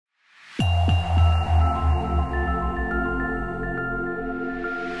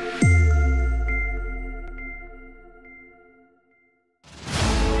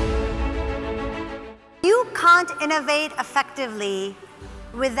can't innovate effectively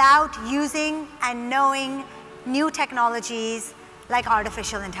without using and knowing new technologies like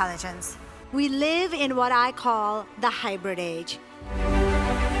artificial intelligence. We live in what I call the hybrid age.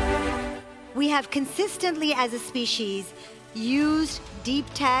 We have consistently, as a species, used deep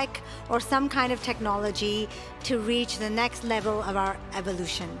tech or some kind of technology to reach the next level of our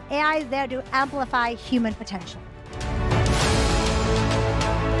evolution. AI is there to amplify human potential.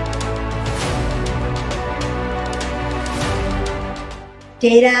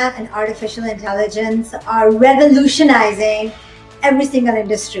 Data and artificial intelligence are revolutionizing every single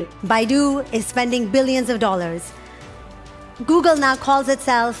industry. Baidu is spending billions of dollars. Google now calls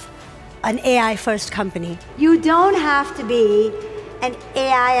itself an AI-first company. You don't have to be an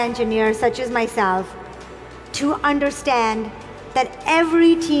AI engineer such as myself to understand that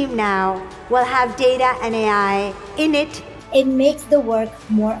every team now will have data and AI in it. It makes the work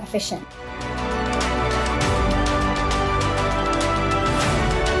more efficient.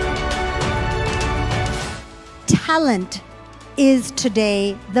 Talent is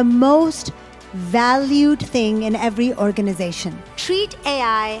today the most valued thing in every organization. Treat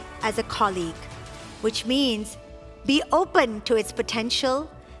AI as a colleague, which means be open to its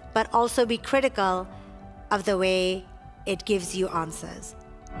potential, but also be critical of the way it gives you answers.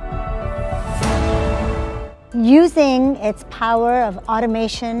 Using its power of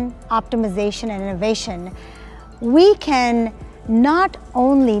automation, optimization, and innovation, we can not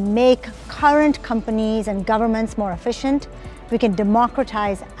only make current companies and governments more efficient, we can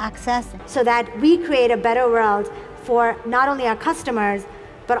democratize access so that we create a better world for not only our customers,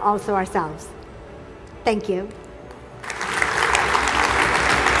 but also ourselves. Thank you.